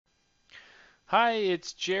Hi,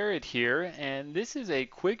 it's Jared here, and this is a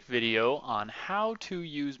quick video on how to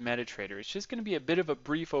use MetaTrader. It's just going to be a bit of a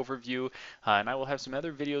brief overview, and I will have some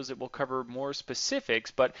other videos that will cover more specifics,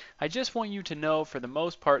 but I just want you to know, for the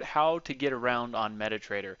most part, how to get around on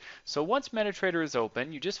MetaTrader. So once MetaTrader is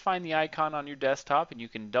open, you just find the icon on your desktop, and you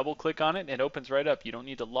can double-click on it, and it opens right up. You don't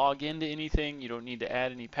need to log into anything. You don't need to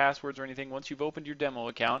add any passwords or anything once you've opened your demo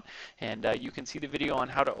account, and you can see the video on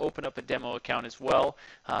how to open up a demo account as well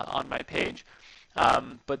on my page.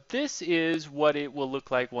 But this is what it will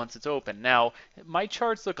look like once it's open. Now, my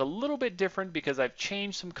charts look a little bit different because I've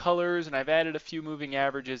changed some colors and I've added a few moving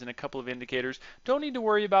averages and a couple of indicators. Don't need to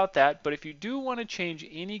worry about that, but if you do want to change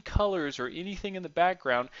any colors or anything in the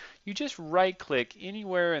background, you just right-click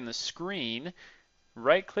anywhere in the screen,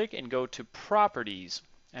 right-click and go to Properties.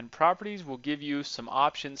 And Properties will give you some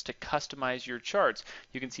options to customize your charts.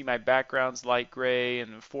 You can see my background's light gray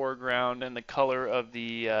and the foreground and the color of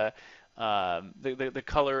the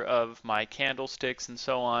color of my candlesticks and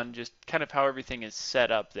so on, just kind of how everything is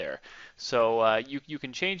set up there. So you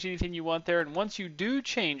can change anything you want there, and once you do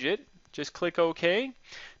change it, just click OK.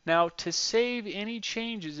 Now, to save any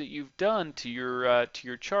changes that you've done to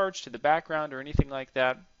your charts, to the background, or anything like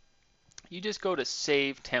that, you just go to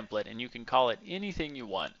Save Template, and you can call it anything you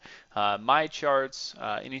want. My charts,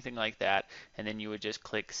 anything like that, and then you would just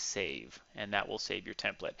click Save, and that will save your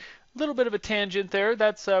template. A little bit of a tangent there.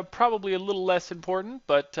 That's probably a little less important,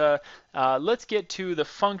 but let's get to the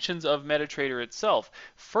functions of MetaTrader itself.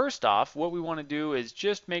 First off, what we want to do is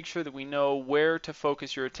just make sure that we know where to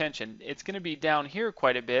focus your attention. It's going to be down here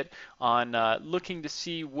quite a bit on looking to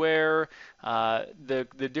see where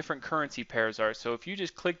the different currency pairs are. So if you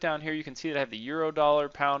just click down here, you can see that I have the euro dollar,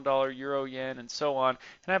 pound dollar, euro yen, and so on.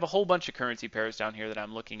 And I have a whole bunch of currency pairs down here that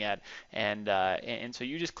I'm looking at. And so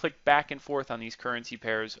you just click back and forth on these currency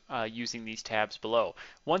pairs using these tabs below.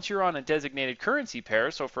 Once you're on a designated currency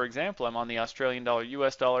pair, so for example, I'm on the Australian dollar,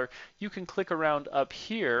 US dollar, you can click around up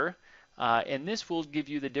here. And this will give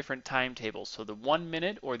you the different timetables. So the 1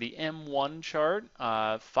 minute or the M1 chart,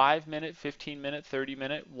 5 minute, 15 minute, 30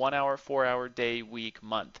 minute, 1 hour, 4 hour, day, week,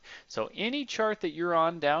 month. So any chart that you're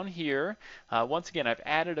on down here, once again, I've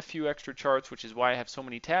added a few extra charts, which is why I have so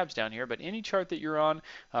many tabs down here, but any chart that you're on,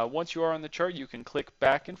 once you are on the chart, you can click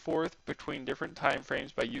back and forth between different time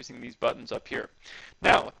frames by using these buttons up here.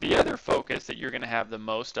 Now, the other focus that you're going to have the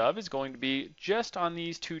most of is going to be just on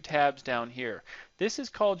these two tabs down here. This is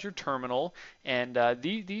called your terminal, and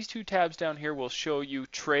these two tabs down here will show you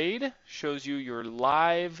trade, shows you your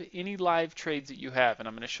any live trades that you have, and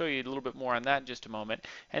I'm going to show you a little bit more on that in just a moment.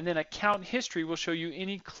 And then account history will show you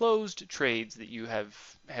any closed trades that you have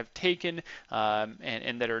taken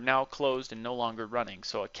and that are now closed and no longer running.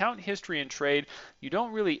 So account history and trade, you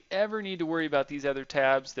don't really ever need to worry about these other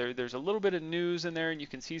tabs. There's a little bit of news in there, and you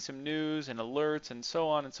can see some news and alerts and so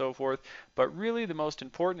on and so forth, but really the most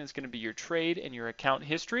important is going to be your trade and your account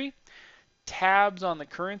history, tabs on the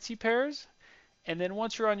currency pairs, and then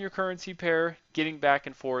once you're on your currency pair, getting back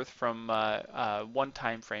and forth from one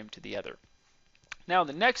time frame to the other. Now,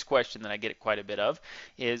 the next question that I get quite a bit of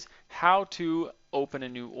is how to open a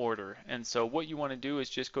new order. And so what you want to do is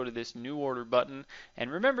just go to this new order button,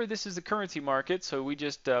 and remember, this is the currency market, so we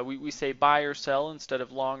just we say buy or sell instead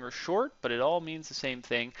of long or short, but it all means the same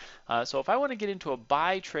thing. So if I want to get into a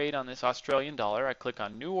buy trade on this Australian dollar, I click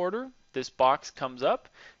on new order, this box comes up,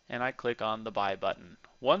 and I click on the buy button.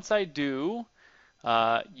 Once I do,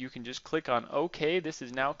 you can just click on OK. This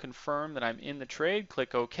is now confirmed that I'm in the trade.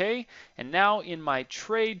 Click OK. And now in my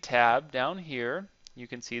trade tab down here, you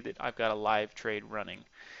can see that I've got a live trade running.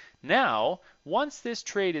 Now, once this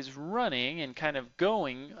trade is running and kind of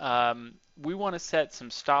going, we want to set some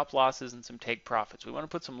stop losses and some take profits. We want to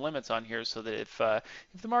put some limits on here so that if the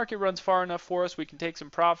market runs far enough for us, we can take some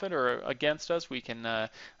profit, or against us, we can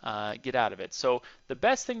get out of it. So the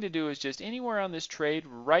best thing to do is just anywhere on this trade,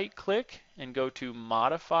 right-click and go to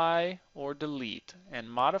Modify or Delete. And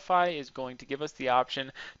Modify is going to give us the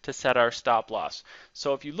option to set our stop loss.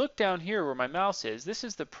 So if you look down here where my mouse is, this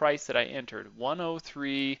is the price that I entered,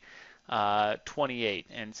 103.28,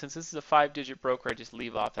 and since this is a 5-digit broker, I just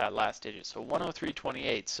leave off that last digit, so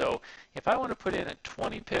 103.28. So if I want to put in a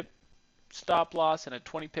 20 pip stop loss and a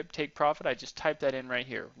 20 pip take profit, I just type that in right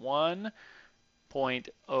here,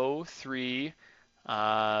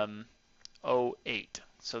 1.0308.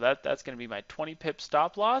 So that's going to be my 20 pip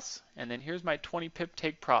stop loss, and then here's my 20 pip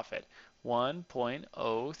take profit,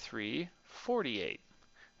 1.0348.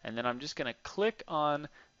 And then I'm just going to click on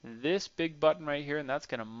this big button right here, and that's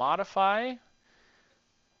going to modify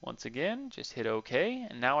Once again, just hit OK,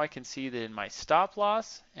 and now I can see that in my stop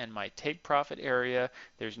loss and my take profit area,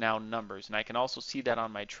 there's now numbers, and I can also see that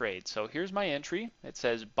on my trade. So here's my entry. It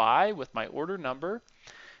says buy with my order number,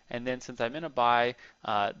 and then since I'm in a buy,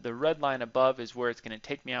 the red line above is where it's going to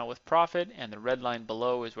take me out with profit, and the red line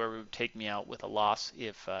below is where it would take me out with a loss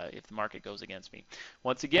if the market goes against me.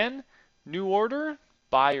 Once again, new order,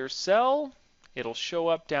 buy or sell. It'll show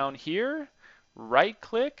up down here. Right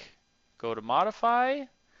click, go to modify,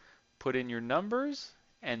 put in your numbers,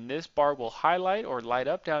 and this bar will highlight or light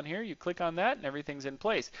up down here. You click on that and everything's in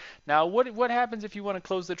place. Now what happens if you want to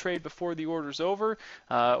close the trade before the order's over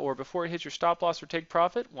or before it hits your stop loss or take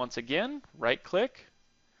profit? Once again, right click,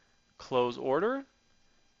 close order,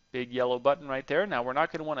 big yellow button right there. Now we're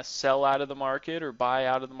not going to want to sell out of the market or buy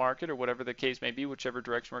out of the market or whatever the case may be, whichever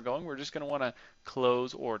direction we're going. We're just going to want to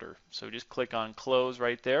close order. So just click on close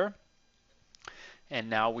right there. And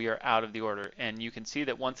now we are out of the order. And you can see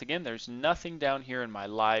that once again, there's nothing down here in my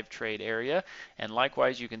live trade area. And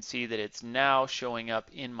likewise, you can see that it's now showing up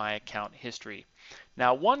in my account history.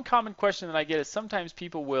 Now, one common question that I get is sometimes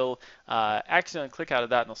people will accidentally click out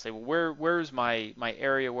of that and they'll say, well, where's my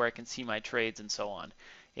area where I can see my trades and so on?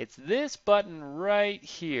 It's this button right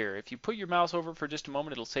here. If you put your mouse over for just a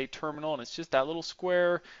moment, it'll say terminal, and it's just that little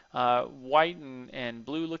square white and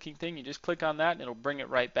blue looking thing. You just click on that and it'll bring it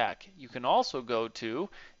right back. You can also go to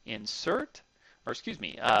insert, or excuse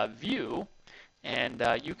me, view, and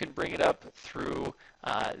you can bring it up through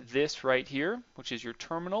this right here, which is your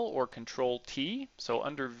terminal, or Control T. So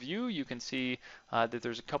under view, you can see that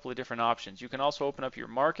there's a couple of different options. You can also open up your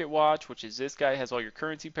market watch, which is this guy, has all your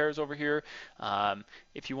currency pairs over here.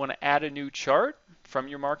 If you want to add a new chart from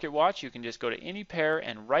your market watch, you can just go to any pair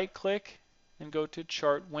and right click and go to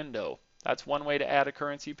chart window. That's one way to add a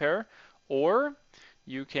currency pair. Or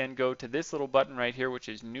you can go to this little button right here, which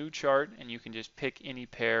is new chart, and you can just pick any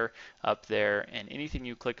pair up there, and anything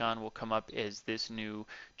you click on will come up as this new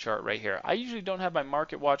chart right here. I usually don't have my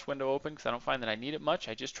market watch window open because I don't find that I need it much.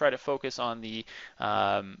 I just try to focus on the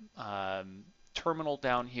terminal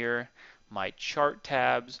down here, my chart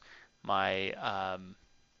tabs, my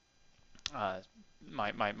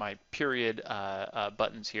my period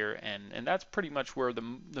buttons here, and that's pretty much where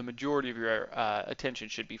the majority of your attention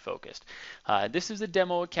should be focused. This is a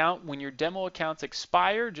demo account. When your demo accounts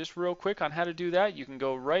expire, just real quick on how to do that, you can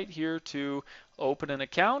go right here to open an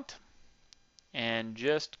account and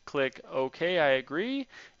just click OK, I agree,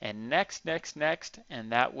 and next,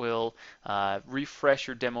 and that will refresh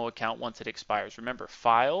your demo account once it expires. Remember,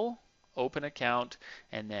 File, Open Account,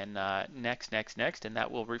 and then next, and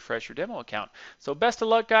that will refresh your demo account. So best of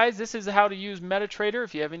luck, guys. This is how to use MetaTrader.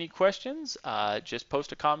 If you have any questions, just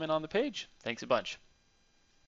post a comment on the page. Thanks a bunch.